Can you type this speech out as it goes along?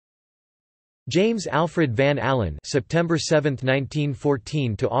James Alfred Van Allen (September 7,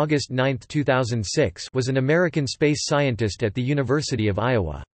 1914 to August 9, 2006) was an American space scientist at the University of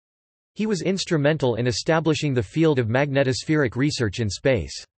Iowa. He was instrumental in establishing the field of magnetospheric research in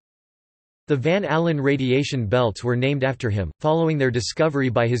space. The Van Allen radiation belts were named after him, following their discovery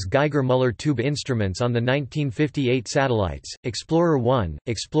by his Geiger-Müller tube instruments on the 1958 satellites, Explorer 1,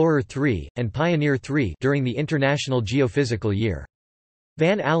 Explorer 3, and Pioneer 3 during the International Geophysical Year.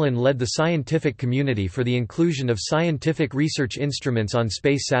 Van Allen led the scientific community for the inclusion of scientific research instruments on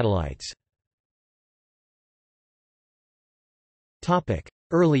space satellites.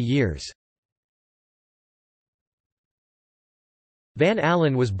 Early years. Van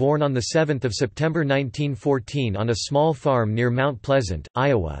Allen was born on 7 September 1914 on a small farm near Mount Pleasant,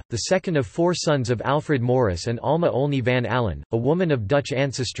 Iowa, the second of four sons of Alfred Morris and Alma Olney Van Allen, a woman of Dutch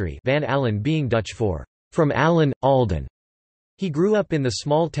ancestry, Van Allen being Dutch for from Allen, Alden. He grew up in the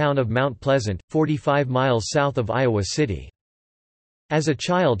small town of Mount Pleasant, 45 miles south of Iowa City. As a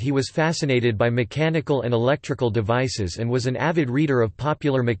child he was fascinated by mechanical and electrical devices and was an avid reader of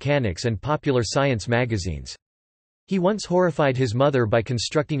popular mechanics and popular science magazines. He once horrified his mother by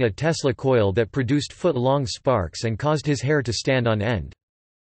constructing a Tesla coil that produced foot-long sparks and caused his hair to stand on end.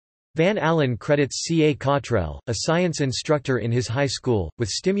 Van Allen credits C. A. Cottrell, a science instructor in his high school, with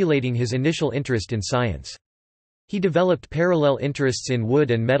stimulating his initial interest in science. He developed parallel interests in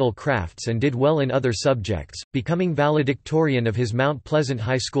wood and metal crafts and did well in other subjects, becoming valedictorian of his Mount Pleasant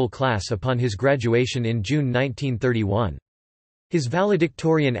High School class upon his graduation in June 1931. His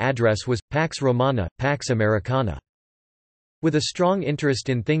valedictorian address was, Pax Romana, Pax Americana. With a strong interest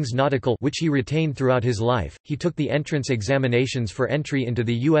in things nautical which he retained throughout his life, he took the entrance examinations for entry into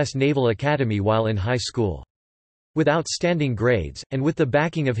the U.S. Naval Academy while in high school. With outstanding grades, and with the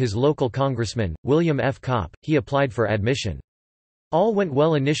backing of his local congressman, William F. Kopp, he applied for admission. All went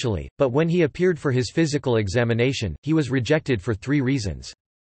well initially, but when he appeared for his physical examination, he was rejected for three reasons.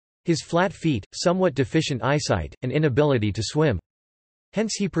 His flat feet, somewhat deficient eyesight, and inability to swim.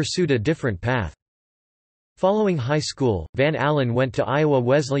 Hence he pursued a different path. Following high school, Van Allen went to Iowa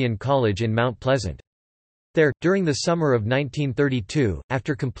Wesleyan College in Mount Pleasant. There, during the summer of 1932,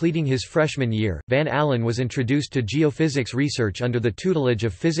 after completing his freshman year, Van Allen was introduced to geophysics research under the tutelage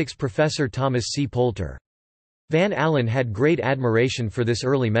of physics professor Thomas C. Poulter. Van Allen had great admiration for this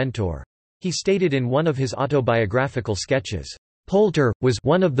early mentor. He stated in one of his autobiographical sketches, "Poulter was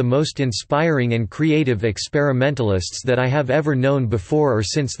one of the most inspiring and creative experimentalists that I have ever known before or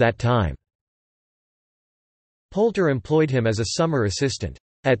since that time." Poulter employed him as a summer assistant,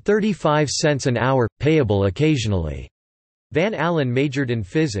 at 35 cents an hour, payable occasionally. Van Allen majored in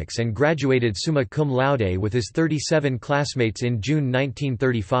physics and graduated summa cum laude with his 37 classmates in June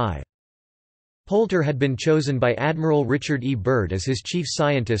 1935. Poulter had been chosen by Admiral Richard E. Byrd as his chief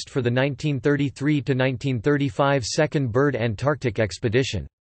scientist for the 1933–1935 Second Byrd Antarctic expedition.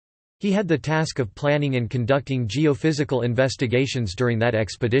 He had the task of planning and conducting geophysical investigations during that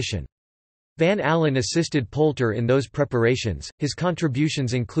expedition. Van Allen assisted Poulter in those preparations. His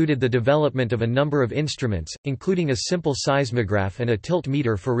contributions included the development of a number of instruments, including a simple seismograph and a tilt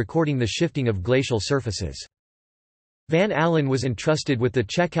meter for recording the shifting of glacial surfaces. Van Allen was entrusted with the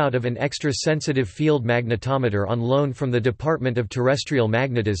checkout of an extra-sensitive field magnetometer on loan from the Department of Terrestrial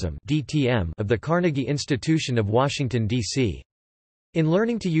Magnetism (DTM) of the Carnegie Institution of Washington, D.C. In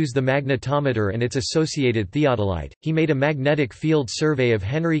learning to use the magnetometer and its associated theodolite, he made a magnetic field survey of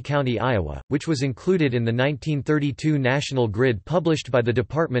Henry County, Iowa, which was included in the 1932 National Grid published by the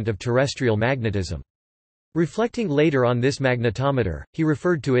Department of Terrestrial Magnetism. Reflecting later on this magnetometer, he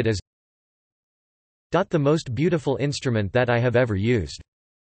referred to it as the most beautiful instrument that I have ever used.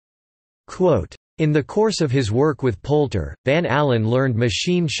 Quote, "In the course of his work with Poulter, Van Allen learned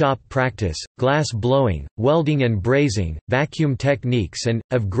machine shop practice, glass blowing, welding and brazing, vacuum techniques and,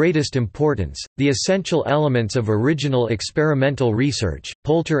 of greatest importance, the essential elements of original experimental research."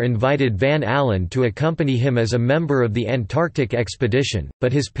 Poulter invited Van Allen to accompany him as a member of the Antarctic expedition,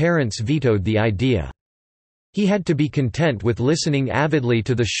 but his parents vetoed the idea. He had to be content with listening avidly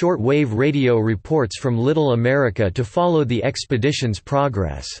to the short-wave radio reports from Little America to follow the expedition's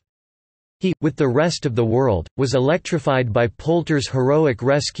progress. He, with the rest of the world, was electrified by Poulter's heroic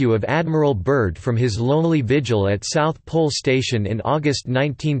rescue of Admiral Byrd from his lonely vigil at South Pole Station in August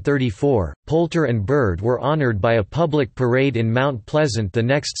 1934. Poulter and Byrd were honored by a public parade in Mount Pleasant the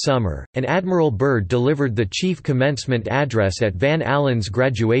next summer, and Admiral Byrd delivered the chief commencement address at Van Allen's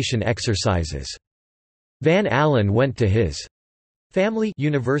graduation exercises. Van Allen went to his family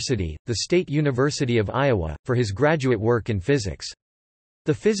university, the State University of Iowa, for his graduate work in physics.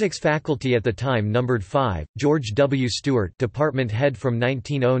 The physics faculty at the time numbered 5: George W. Stewart, department head from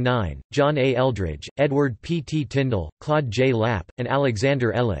 1909, John A. Eldridge, Edward P. T. Tyndall, Claude J. Lapp, and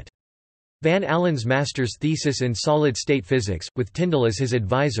Alexander Ellet. Van Allen's master's thesis in solid-state physics, with Tyndall as his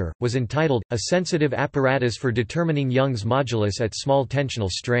advisor, was entitled, A Sensitive Apparatus for Determining Young's Modulus at Small Tensional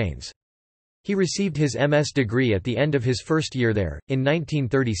Strains. He received his MS degree at the end of his first year there, in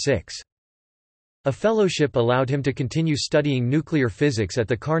 1936. A fellowship allowed him to continue studying nuclear physics at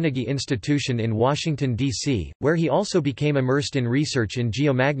the Carnegie Institution in Washington, D.C., where he also became immersed in research in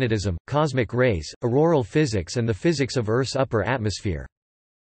geomagnetism, cosmic rays, auroral physics and the physics of Earth's upper atmosphere.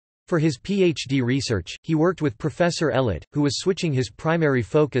 For his PhD research, he worked with Professor Ellet, who was switching his primary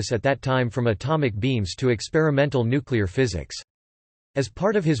focus at that time from atomic beams to experimental nuclear physics. As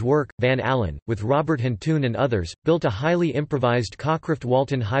part of his work, Van Allen, with Robert Huntoon and others, built a highly improvised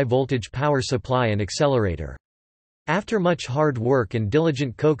Cockcroft-Walton high-voltage power supply and accelerator. After much hard work and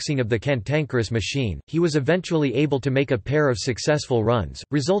diligent coaxing of the cantankerous machine, he was eventually able to make a pair of successful runs,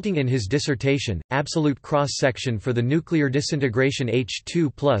 resulting in his dissertation, Absolute Cross-Section for the Nuclear Disintegration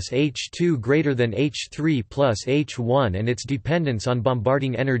H2 plus H2 greater than H3 plus H1 and its dependence on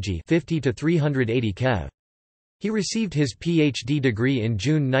bombarding energy 50 to 380 keV. He received his Ph.D. degree in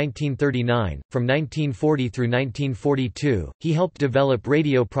June 1939. From 1940 through 1942, he helped develop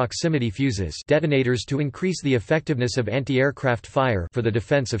radio proximity fuses, detonators to increase the effectiveness of anti-aircraft fire for the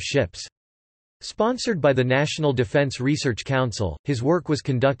defense of ships. Sponsored by the National Defense Research Council, his work was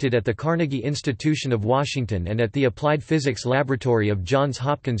conducted at the Carnegie Institution of Washington and at the Applied Physics Laboratory of Johns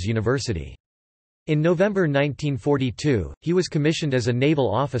Hopkins University. In November 1942, he was commissioned as a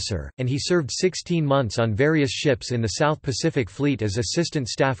naval officer, and he served 16 months on various ships in the South Pacific Fleet as Assistant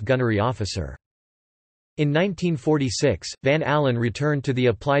Staff Gunnery Officer. In 1946, Van Allen returned to the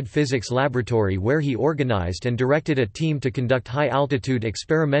Applied Physics Laboratory where he organized and directed a team to conduct high-altitude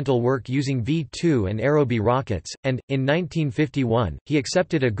experimental work using V-2 and Aerobee rockets, and, in 1951, he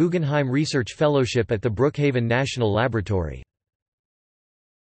accepted a Guggenheim Research Fellowship at the Brookhaven National Laboratory.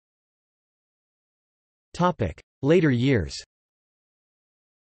 Later years.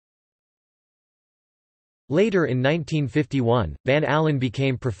 Later in 1951, Van Allen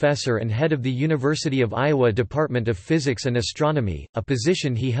became professor and head of the University of Iowa Department of Physics and Astronomy, a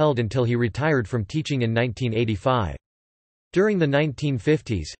position he held until he retired from teaching in 1985. During the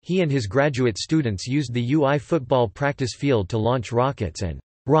 1950s, he and his graduate students used the UI football practice field to launch rockets and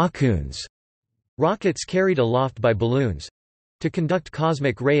rockoons, rockets carried aloft by balloons, to conduct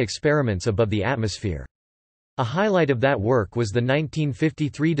cosmic ray experiments above the atmosphere. A highlight of that work was the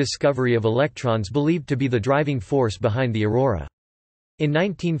 1953 discovery of electrons believed to be the driving force behind the aurora. In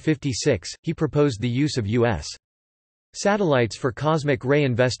 1956, he proposed the use of U.S. satellites for cosmic ray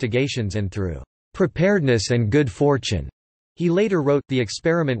investigations and through preparedness and good fortune, he later wrote, the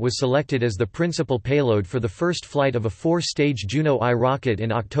experiment was selected as the principal payload for the first flight of a 4-stage Juno I rocket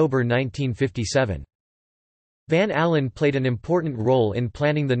in October 1957. Van Allen played an important role in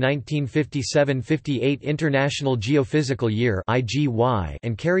planning the 1957–58 International Geophysical Year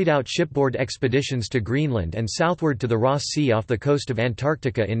and carried out shipboard expeditions to Greenland and southward to the Ross Sea off the coast of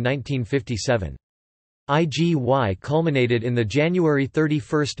Antarctica in 1957. IGY culminated in the January 31,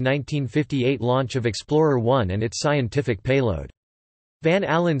 1958 launch of Explorer 1 and its scientific payload. Van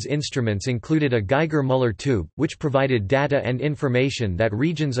Allen's instruments included a Geiger-Müller tube, which provided data and information that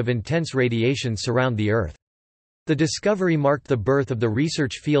regions of intense radiation surround the Earth. The discovery marked the birth of the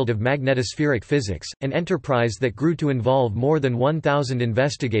research field of magnetospheric physics, an enterprise that grew to involve more than 1,000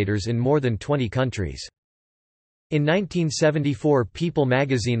 investigators in more than 20 countries. In 1974, People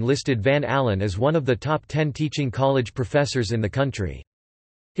magazine listed Van Allen as one of the top 10 teaching college professors in the country.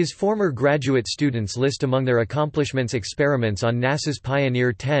 His former graduate students list among their accomplishments experiments on NASA's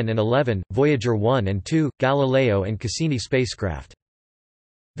Pioneer 10 and 11, Voyager 1 and 2, Galileo and Cassini spacecraft.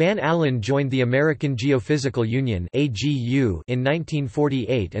 Van Allen joined the American Geophysical Union (AGU) in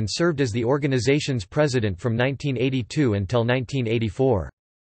 1948 and served as the organization's president from 1982 until 1984.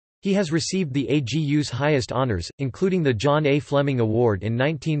 He has received the AGU's highest honors, including the John A. Fleming Award in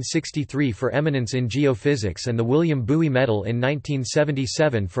 1963 for eminence in geophysics and the William Bowie Medal in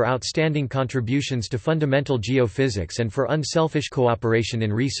 1977 for outstanding contributions to fundamental geophysics and for unselfish cooperation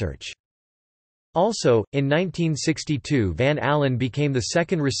in research. Also, in 1962 Van Allen became the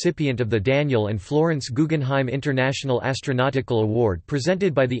second recipient of the Daniel and Florence Guggenheim International Astronautical Award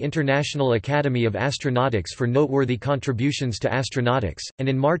presented by the International Academy of Astronautics for noteworthy contributions to astronautics, and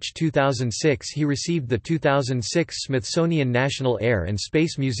in March 2006 he received the 2006 Smithsonian National Air and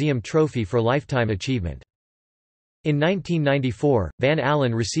Space Museum Trophy for Lifetime Achievement. In 1994, Van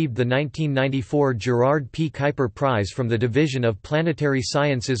Allen received the 1994 Gerard P. Kuiper Prize from the Division of Planetary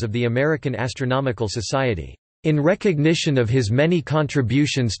Sciences of the American Astronomical Society, in recognition of his many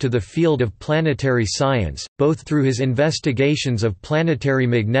contributions to the field of planetary science, both through his investigations of planetary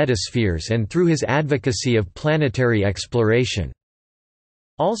magnetospheres and through his advocacy of planetary exploration.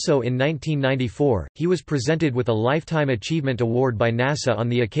 Also in 1994, he was presented with a Lifetime Achievement Award by NASA on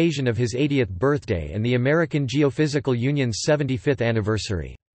the occasion of his 80th birthday and the American Geophysical Union's 75th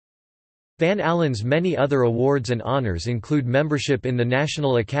anniversary. Van Allen's many other awards and honors include membership in the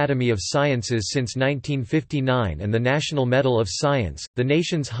National Academy of Sciences since 1959 and the National Medal of Science, the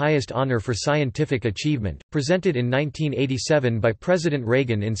nation's highest honor for scientific achievement, presented in 1987 by President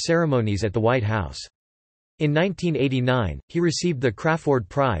Reagan in ceremonies at the White House. In 1989, he received the Crafoord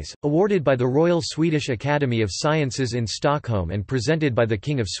Prize, awarded by the Royal Swedish Academy of Sciences in Stockholm and presented by the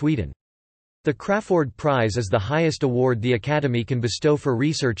King of Sweden. The Crafoord Prize is the highest award the Academy can bestow for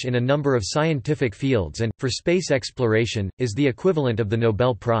research in a number of scientific fields and, for space exploration, is the equivalent of the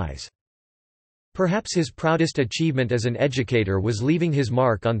Nobel Prize. Perhaps his proudest achievement as an educator was leaving his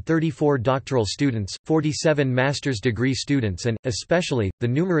mark on 34 doctoral students, 47 master's degree students and, especially, the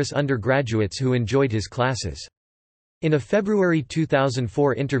numerous undergraduates who enjoyed his classes. In a February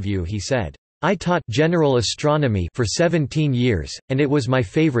 2004 interview he said, "I taught general astronomy for 17 years, and it was my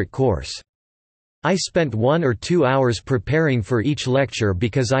favorite course. I spent 1 or 2 hours preparing for each lecture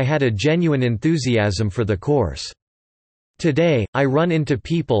because I had a genuine enthusiasm for the course. Today, I run into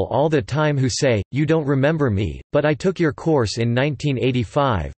people all the time who say, 'You don't remember me, but I took your course in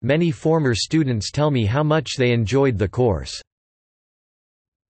 1985. Many former students tell me how much they enjoyed the course."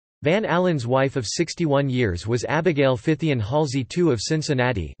 Van Allen's wife of 61 years was Abigail Fithian Halsey II of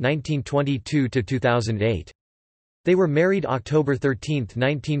Cincinnati, 1922–2008. They were married October 13,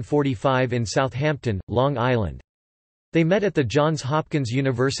 1945 in Southampton, Long Island. They met at the Johns Hopkins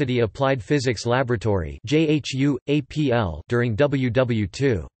University Applied Physics Laboratory (JHU, APL) during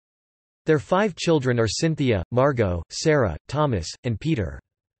WW2. Their 5 children are Cynthia, Margot, Sarah, Thomas, and Peter.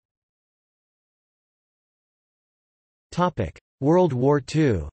 World War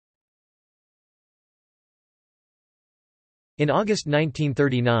II. In August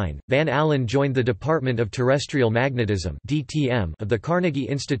 1939, Van Allen joined the Department of Terrestrial Magnetism (DTM) of the Carnegie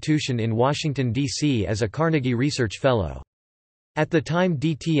Institution in Washington, D.C. as a Carnegie Research Fellow. At the time,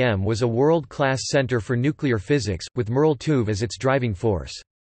 DTM was a world-class center for nuclear physics, with Merle Tuve as its driving force.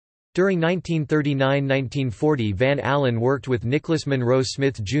 During 1939–1940, Van Allen worked with Nicholas Monroe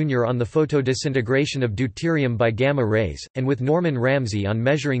Smith Jr. on the photodisintegration of deuterium by gamma rays, and with Norman Ramsey on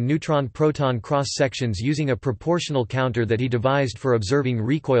measuring neutron-proton cross-sections using a proportional counter that he devised for observing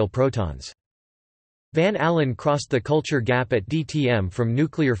recoil protons. Van Allen crossed the culture gap at DTM from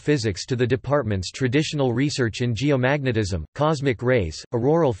nuclear physics to the department's traditional research in geomagnetism, cosmic rays,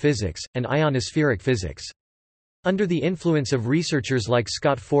 auroral physics, and ionospheric physics. Under the influence of researchers like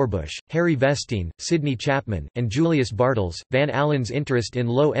Scott Forbush, Harry Vestine, Sidney Chapman, and Julius Bartels, Van Allen's interest in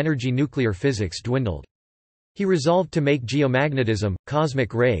low-energy nuclear physics dwindled. He resolved to make geomagnetism,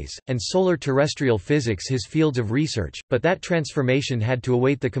 cosmic rays, and solar terrestrial physics his fields of research, but that transformation had to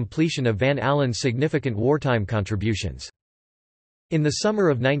await the completion of Van Allen's significant wartime contributions. In the summer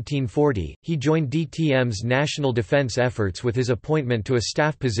of 1940, he joined DTM's national defense efforts with his appointment to a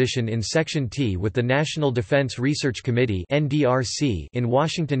staff position in Section T with the National Defense Research Committee (NDRC) in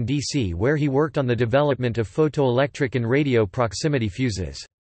Washington, D.C., where he worked on the development of photoelectric and radio proximity fuses.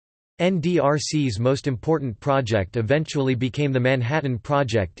 NDRC's most important project eventually became the Manhattan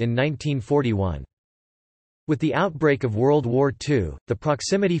Project in 1941. With the outbreak of World War II, the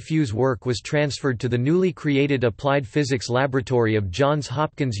proximity fuse work was transferred to the newly created Applied Physics Laboratory of Johns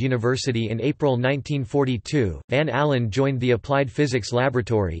Hopkins University in April 1942. Van Allen joined the Applied Physics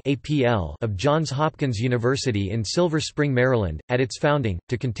Laboratory (APL) of Johns Hopkins University in Silver Spring, Maryland, at its founding,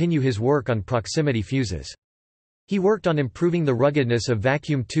 to continue his work on proximity fuses. He worked on improving the ruggedness of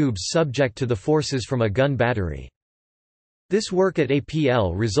vacuum tubes subject to the forces from a gun battery. This work at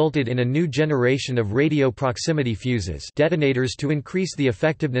APL resulted in a new generation of radio proximity fuses, detonators to increase the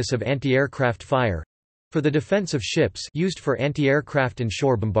effectiveness of anti-aircraft fire—for the defense of ships used for anti-aircraft and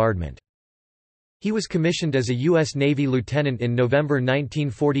shore bombardment. He was commissioned as a U.S. Navy lieutenant in November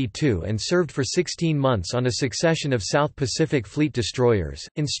 1942 and served for 16 months on a succession of South Pacific Fleet destroyers,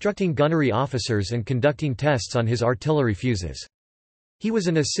 instructing gunnery officers and conducting tests on his artillery fuses. He was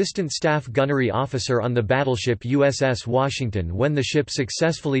an assistant staff gunnery officer on the battleship USS Washington when the ship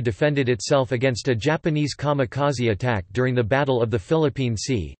successfully defended itself against a Japanese kamikaze attack during the Battle of the Philippine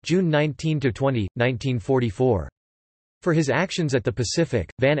Sea, June 19–20, 1944. For his actions at the Pacific,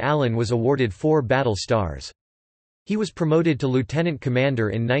 Van Allen was awarded 4 battle stars. He was promoted to lieutenant commander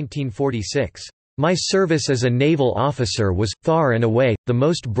in 1946. "My service as a naval officer was, far and away, the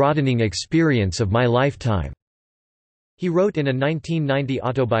most broadening experience of my lifetime," he wrote in a 1990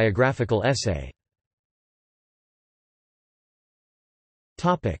 autobiographical essay.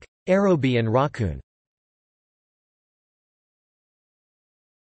 Aerobie and raccoon.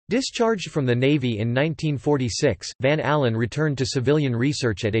 Discharged from the Navy in 1946, Van Allen returned to civilian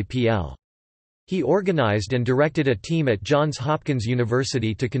research at APL. He organized and directed a team at Johns Hopkins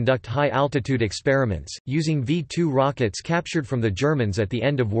University to conduct high-altitude experiments, using V-2 rockets captured from the Germans at the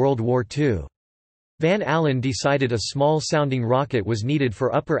end of World War II. Van Allen decided a small-sounding rocket was needed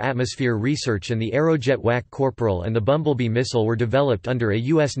for upper atmosphere research, and the Aerojet WAC Corporal and the Bumblebee missile were developed under a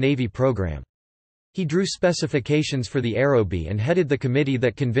U.S. Navy program. He drew specifications for the Aerobee and headed the committee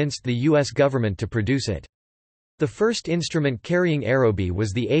that convinced the U.S. government to produce it. The first instrument carrying Aerobee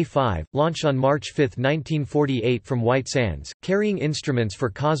was the A-5, launched on March 5, 1948 from White Sands, carrying instruments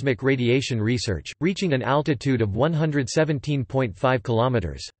for cosmic radiation research, reaching an altitude of 117.5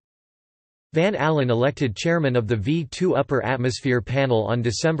 kilometers. Van Allen elected chairman of the V-2 Upper Atmosphere Panel on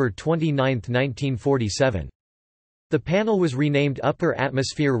December 29, 1947. The panel was renamed Upper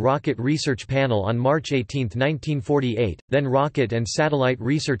Atmosphere Rocket Research Panel on March 18, 1948, then Rocket and Satellite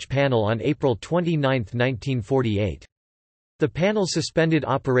Research Panel on April 29, 1948. The panel suspended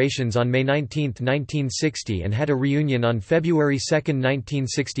operations on May 19, 1960 and had a reunion on February 2,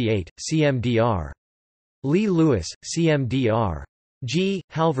 1968, CMDR. Lee Lewis, CMDR. G.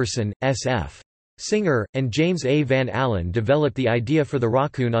 Halverson, S.F. Singer, and James A. Van Allen developed the idea for the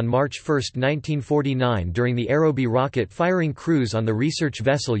Raccoon on March 1, 1949 during the Aerobee rocket firing cruise on the research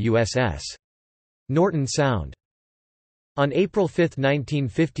vessel USS Norton Sound. On April 5,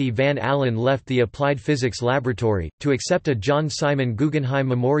 1950 Van Allen left the Applied Physics Laboratory, to accept a John Simon Guggenheim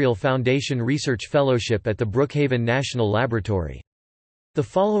Memorial Foundation Research Fellowship at the Brookhaven National Laboratory. The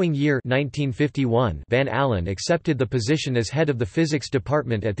following year 1951, Van Allen accepted the position as head of the physics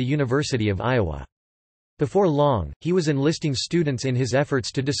department at the University of Iowa. Before long, he was enlisting students in his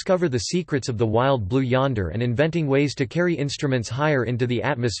efforts to discover the secrets of the wild blue yonder and inventing ways to carry instruments higher into the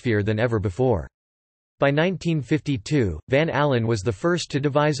atmosphere than ever before. By 1952, Van Allen was the first to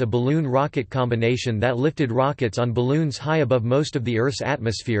devise a balloon-rocket combination that lifted rockets on balloons high above most of the Earth's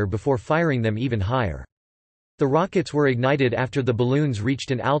atmosphere before firing them even higher. The rockets were ignited after the balloons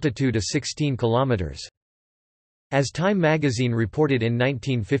reached an altitude of 16 kilometers. As Time magazine reported in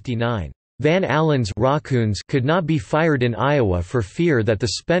 1959, Van Allen's Raccoons could not be fired in Iowa for fear that the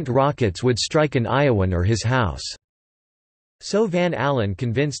spent rockets would strike an Iowan or his house. So Van Allen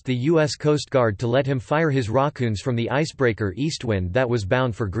convinced the U.S. Coast Guard to let him fire his Raccoons from the icebreaker Eastwind that was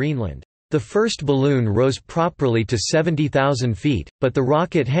bound for Greenland. The first balloon rose properly to 70,000 feet, but the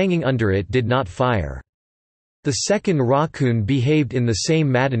rocket hanging under it did not fire. The second Raccoon behaved in the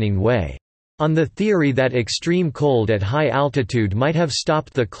same maddening way. On the theory that extreme cold at high altitude might have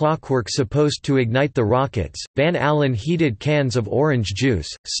stopped the clockwork supposed to ignite the rockets, Van Allen heated cans of orange juice,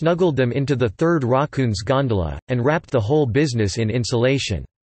 snuggled them into the third Raccoon's gondola, and wrapped the whole business in insulation.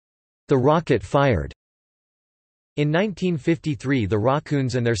 The rocket fired. In 1953 the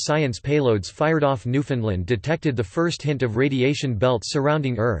Raccoons and their science payloads fired off Newfoundland detected the first hint of radiation belts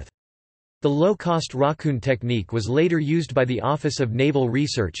surrounding Earth. The low-cost Raccoon technique was later used by the Office of Naval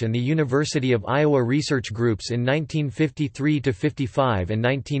Research and the University of Iowa research groups in 1953–55 and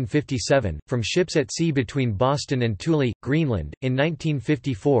 1957, from ships at sea between Boston and Thule, Greenland. In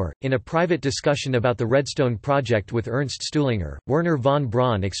 1954, in a private discussion about the Redstone project with Ernst Stuhlinger, Werner von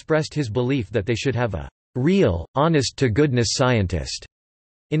Braun expressed his belief that they should have a real, honest-to-goodness scientist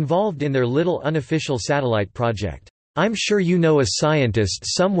involved in their little unofficial satellite project. I'm sure you know a scientist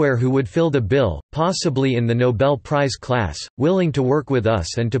somewhere who would fill the bill, possibly in the Nobel Prize class, willing to work with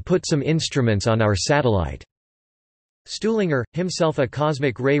us and to put some instruments on our satellite." Stuhlinger, himself a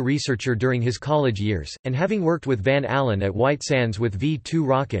cosmic ray researcher during his college years, and having worked with Van Allen at White Sands with V-2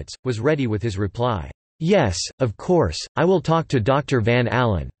 rockets, was ready with his reply, "Yes, of course, I will talk to Dr. Van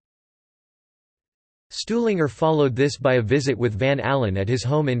Allen." Stuhlinger followed this by a visit with Van Allen at his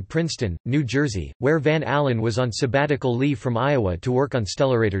home in Princeton, New Jersey, where Van Allen was on sabbatical leave from Iowa to work on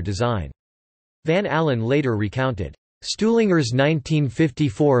stellarator design. Van Allen later recounted, "Stuhlinger's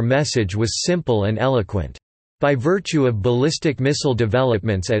 1954 message was simple and eloquent. By virtue of ballistic missile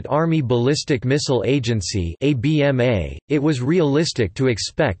developments at Army Ballistic Missile Agency (ABMA), it was realistic to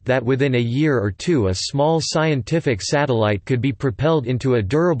expect that within a year or two a small scientific satellite could be propelled into a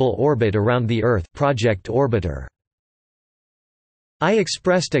durable orbit around the Earth, Project Orbiter. I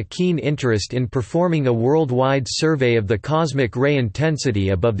expressed a keen interest in performing a worldwide survey of the cosmic ray intensity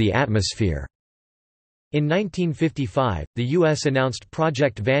above the atmosphere. In 1955, the U.S. announced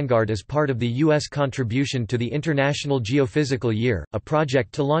Project Vanguard as part of the U.S. contribution to the International Geophysical Year, a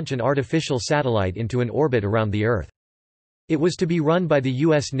project to launch an artificial satellite into an orbit around the Earth. It was to be run by the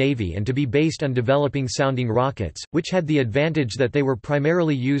U.S. Navy and to be based on developing sounding rockets, which had the advantage that they were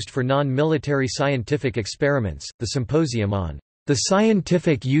primarily used for non-military scientific experiments. The symposium on the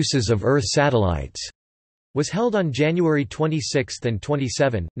scientific uses of Earth satellites was held on January 26 and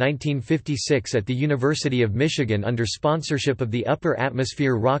 27, 1956 at the University of Michigan under sponsorship of the Upper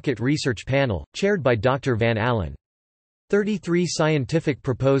Atmosphere Rocket Research Panel, chaired by Dr. Van Allen. 33 scientific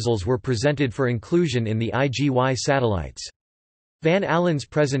proposals were presented for inclusion in the IGY satellites. Van Allen's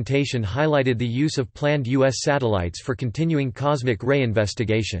presentation highlighted the use of planned U.S. satellites for continuing cosmic ray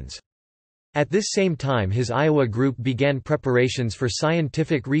investigations. At this same time his Iowa group began preparations for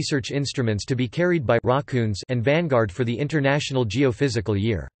scientific research instruments to be carried by Raccoons and Vanguard for the International Geophysical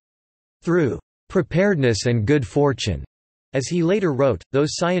Year. Through preparedness and good fortune, as he later wrote,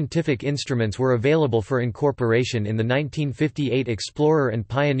 those scientific instruments were available for incorporation in the 1958 Explorer and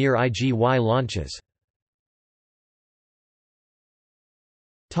Pioneer IGY launches.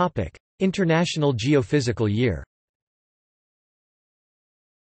 International Geophysical Year.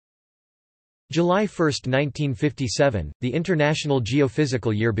 July 1, 1957, the International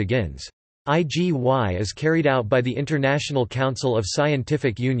Geophysical Year begins. IGY is carried out by the International Council of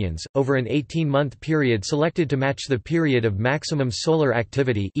Scientific Unions, over an 18-month period selected to match the period of maximum solar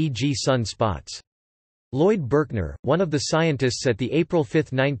activity, e.g. sun spots. Lloyd Berkner, one of the scientists at the April 5,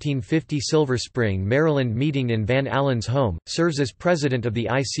 1950 Silver Spring, Maryland meeting in Van Allen's home, serves as president of the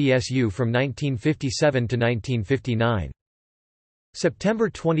ICSU from 1957 to 1959. September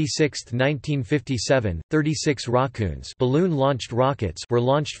 26, 1957, 36 Raccoons balloon-launched rockets were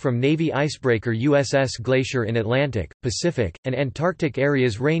launched from Navy icebreaker USS Glacier in Atlantic, Pacific, and Antarctic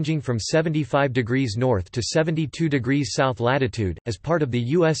areas ranging from 75 degrees north to 72 degrees south latitude, as part of the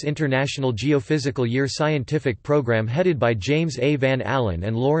U.S. International Geophysical Year scientific program headed by James A. Van Allen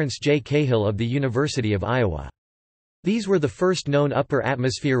and Lawrence J. Cahill of the University of Iowa. These were the first known upper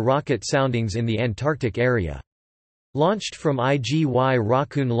atmosphere rocket soundings in the Antarctic area. Launched from IGY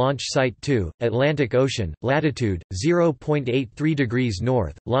Raccoon Launch Site 2, Atlantic Ocean, latitude 0.83 degrees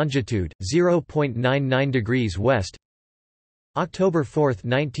north, longitude 0.99 degrees west. October 4,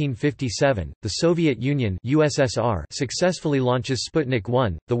 1957, the Soviet Union (USSR) successfully launches Sputnik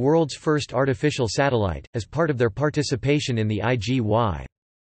 1, the world's first artificial satellite, as part of their participation in the IGY.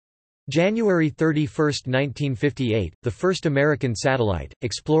 January 31, 1958, the first American satellite,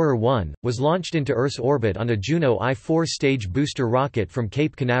 Explorer 1, was launched into Earth's orbit on a Juno I-4 stage booster rocket from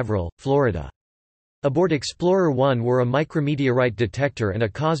Cape Canaveral, Florida. Aboard Explorer 1 were a micrometeorite detector and a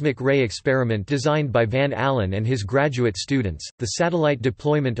cosmic ray experiment designed by Van Allen and his graduate students, the satellite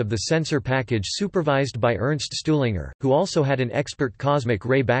deployment of the sensor package supervised by Ernst Stuhlinger, who also had an expert cosmic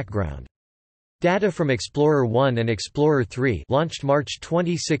ray background. Data from Explorer 1 and Explorer 3, launched March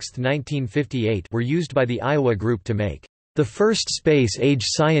 26, 1958, were used by the Iowa group to make the first space-age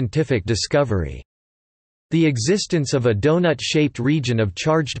scientific discovery: the existence of a donut-shaped region of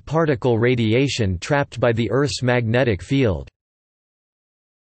charged particle radiation trapped by the Earth's magnetic field.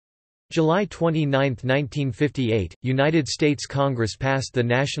 July 29, 1958, United States Congress passed the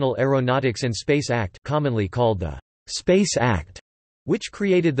National Aeronautics and Space Act, commonly called the Space Act, which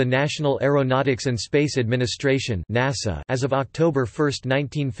created the National Aeronautics and Space Administration (NASA) as of October 1,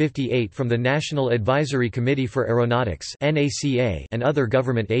 1958 from the National Advisory Committee for Aeronautics (NACA) and other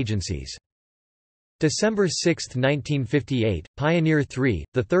government agencies. December 6, 1958, Pioneer 3,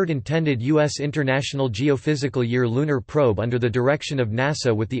 the third intended U.S. International Geophysical Year lunar probe under the direction of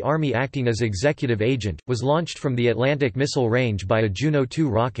NASA with the Army acting as executive agent, was launched from the Atlantic Missile Range by a Juno 2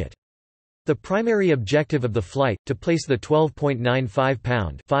 rocket. The primary objective of the flight, to place the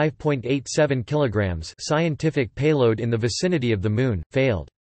 12.95-pound (5.87 kilograms) scientific payload in the vicinity of the Moon, failed.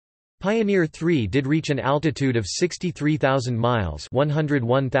 Pioneer 3 did reach an altitude of 63,000 miles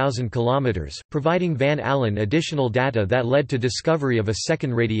 (101,000 kilometers), providing Van Allen additional data that led to discovery of a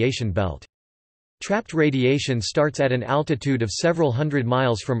second radiation belt. Trapped radiation starts at an altitude of several hundred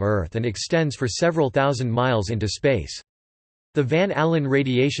miles from Earth and extends for several thousand miles into space. The Van Allen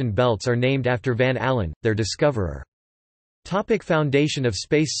radiation belts are named after Van Allen, their discoverer. Foundation of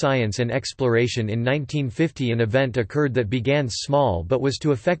space science and exploration. In 1950 an event occurred that began small but was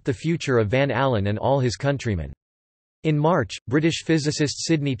to affect the future of Van Allen and all his countrymen. In March, British physicist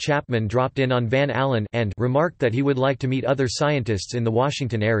Sidney Chapman dropped in on Van Allen and remarked that he would like to meet other scientists in the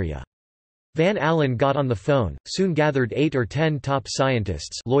Washington area. Van Allen got on the phone, soon gathered 8 or 10 top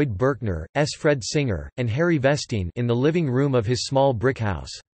scientists, Lloyd Berkner, S. Fred Singer, and Harry Vestine, in the living room of his small brick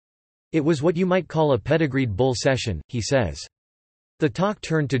house. "It was what you might call a pedigreed bull session," he says. The talk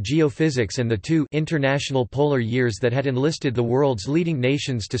turned to geophysics and the two international polar years that had enlisted the world's leading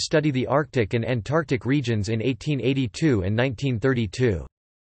nations to study the Arctic and Antarctic regions in 1882 and 1932.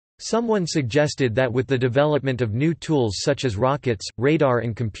 Someone suggested that with the development of new tools such as rockets, radar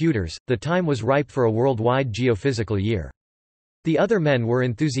and computers, the time was ripe for a worldwide geophysical year. The other men were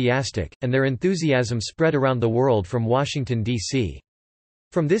enthusiastic, and their enthusiasm spread around the world from Washington, D.C.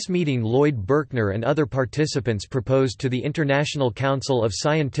 From this meeting Lloyd Berkner and other participants proposed to the International Council of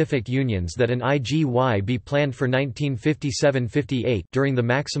Scientific Unions that an IGY be planned for 1957–58 during the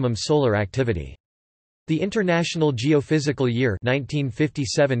maximum solar activity. The International Geophysical Year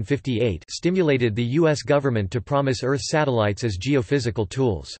 1957–58 stimulated the U.S. government to promise Earth satellites as geophysical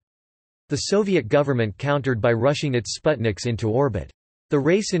tools. The Soviet government countered by rushing its Sputniks into orbit. The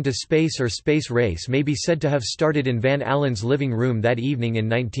race into space or space race may be said to have started in Van Allen's living room that evening in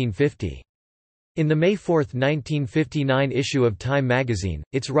 1950. In the May 4, 1959 issue of Time magazine,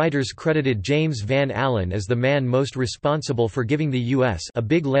 its writers credited James Van Allen as the man most responsible for giving the U.S. a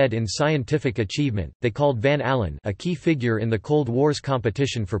big lead in scientific achievement. They called Van Allen a key figure in the Cold War's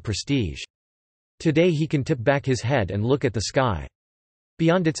competition for prestige. Today he can tip back his head and look at the sky.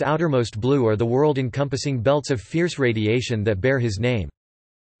 Beyond its outermost blue are the world-encompassing belts of fierce radiation that bear his name.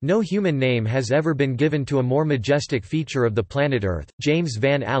 No human name has ever been given to a more majestic feature of the planet Earth. James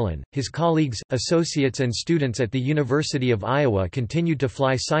Van Allen, his colleagues, associates and students at the University of Iowa continued to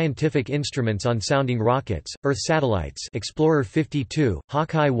fly scientific instruments on sounding rockets, Earth satellites Explorer 52,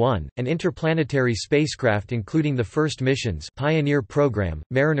 Hawkeye 1, and interplanetary spacecraft including the first missions Pioneer Program,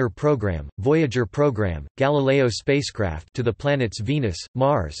 Mariner Program, Voyager Program, Galileo spacecraft to the planets Venus,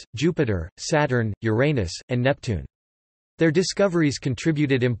 Mars, Jupiter, Saturn, Uranus, and Neptune. Their discoveries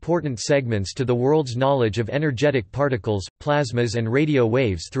contributed important segments to the world's knowledge of energetic particles, plasmas and radio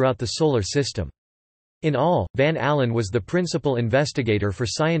waves throughout the Solar System. In all, Van Allen was the principal investigator for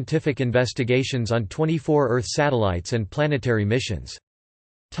scientific investigations on 24 Earth satellites and planetary missions.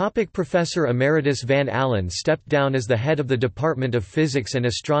 Professor Emeritus Van Allen stepped down as the head of the Department of Physics and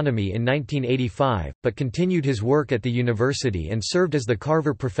Astronomy in 1985, but continued his work at the university and served as the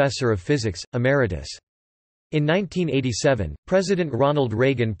Carver Professor of Physics, Emeritus. In 1987, President Ronald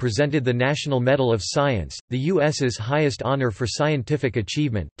Reagan presented the National Medal of Science, the U.S.'s highest honor for scientific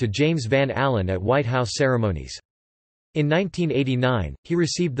achievement, to James Van Allen at White House ceremonies. In 1989, he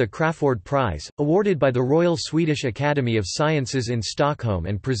received the Crafoord Prize, awarded by the Royal Swedish Academy of Sciences in Stockholm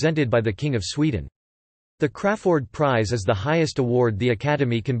and presented by the King of Sweden. The Crafoord Prize is the highest award the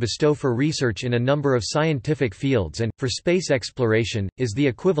Academy can bestow for research in a number of scientific fields and, for space exploration, is the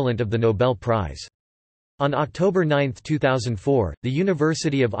equivalent of the Nobel Prize. On October 9, 2004, the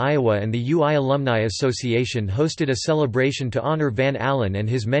University of Iowa and the UI Alumni Association hosted a celebration to honor Van Allen and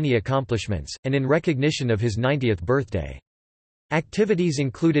his many accomplishments, and in recognition of his 90th birthday. Activities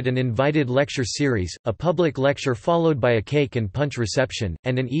included an invited lecture series, a public lecture followed by a cake and punch reception,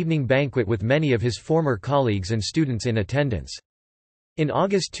 and an evening banquet with many of his former colleagues and students in attendance. In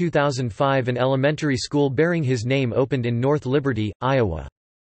August 2005, an elementary school bearing his name opened in North Liberty, Iowa.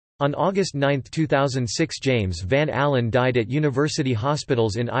 On August 9, 2006, James Van Allen died at University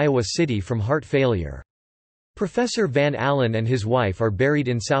Hospitals in Iowa City from heart failure. Professor Van Allen and his wife are buried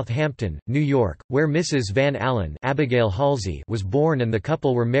in Southampton, New York, where Mrs. Van Allen, Abigail Halsey, was born and the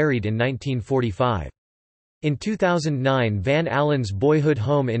couple were married in 1945. In 2009, Van Allen's boyhood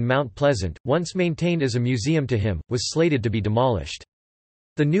home in Mount Pleasant, once maintained as a museum to him, was slated to be demolished.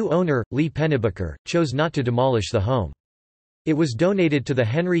 The new owner, Lee Pennebaker, chose not to demolish the home. It was donated to the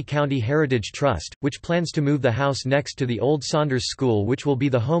Henry County Heritage Trust, which plans to move the house next to the old Saunders School, which will be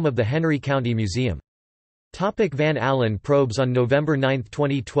the home of the Henry County Museum. Van Allen probes. On November 9,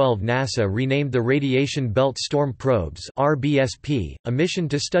 2012, NASA renamed the Radiation Belt Storm Probes (RBSP), a mission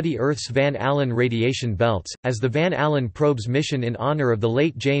to study Earth's Van Allen radiation belts, as the Van Allen Probes mission in honor of the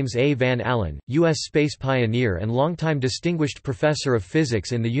late James A. Van Allen, U.S. space pioneer and longtime distinguished professor of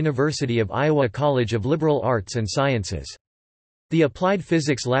physics in the University of Iowa College of Liberal Arts and Sciences. The Applied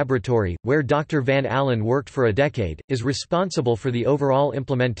Physics Laboratory, where Dr. Van Allen worked for a decade, is responsible for the overall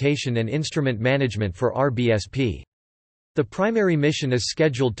implementation and instrument management for RBSP. The primary mission is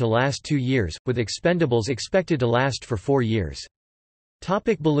scheduled to last 2 years, with expendables expected to last for 4 years.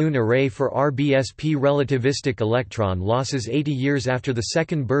 Balloon array for RBSP. Relativistic electron losses. 80 years after the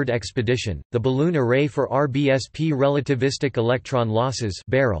second Byrd expedition, the Balloon Array for RBSP relativistic electron losses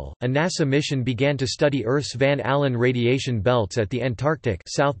 (BARREL), a NASA mission began to study Earth's Van Allen radiation belts at the Antarctic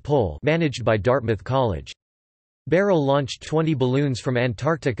South Pole, managed by Dartmouth College. Barrow launched 20 balloons from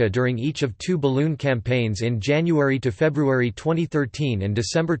Antarctica during each of 2 balloon campaigns in January to February 2013 and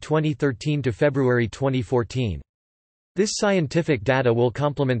December 2013 to February 2014. This scientific data will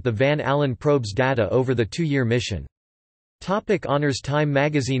complement the Van Allen probe's data over the 2-year mission. Topic honors. Time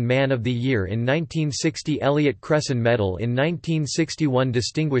Magazine Man of the Year in 1960, Elliott Cresson Medal in 1961,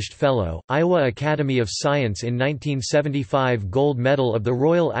 Distinguished Fellow, Iowa Academy of Science in 1975, Gold Medal of the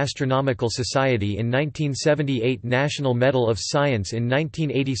Royal Astronomical Society in 1978, National Medal of Science in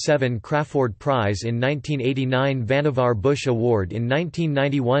 1987, Crafoord Prize in 1989, Vannevar Bush Award in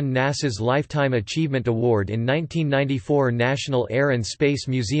 1991, NASA's Lifetime Achievement Award in 1994, National Air and Space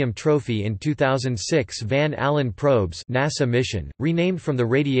Museum Trophy in 2006, Van Allen Probes NASA mission, renamed from the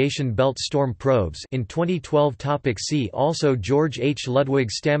Radiation Belt Storm Probes in 2012. See also George H. Ludwig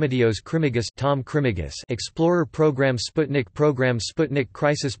Stamatios Krimigas, Tom Krimigas, Explorer Program, Sputnik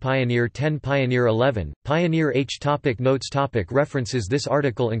Crisis, Pioneer 10, Pioneer 11, Pioneer H. Notes. References. This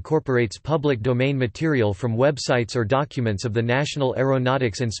article incorporates public domain material from websites or documents of the National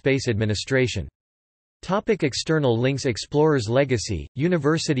Aeronautics and Space Administration. External links. Explorer's Legacy,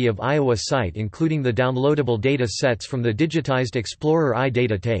 University of Iowa site including the downloadable data sets from the digitized Explorer I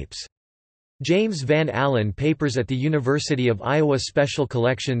data tapes. James Van Allen Papers at the University of Iowa Special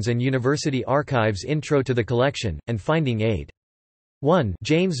Collections and University Archives. Intro to the collection, and finding aid. 1.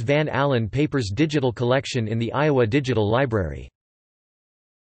 James Van Allen Papers Digital Collection in the Iowa Digital Library.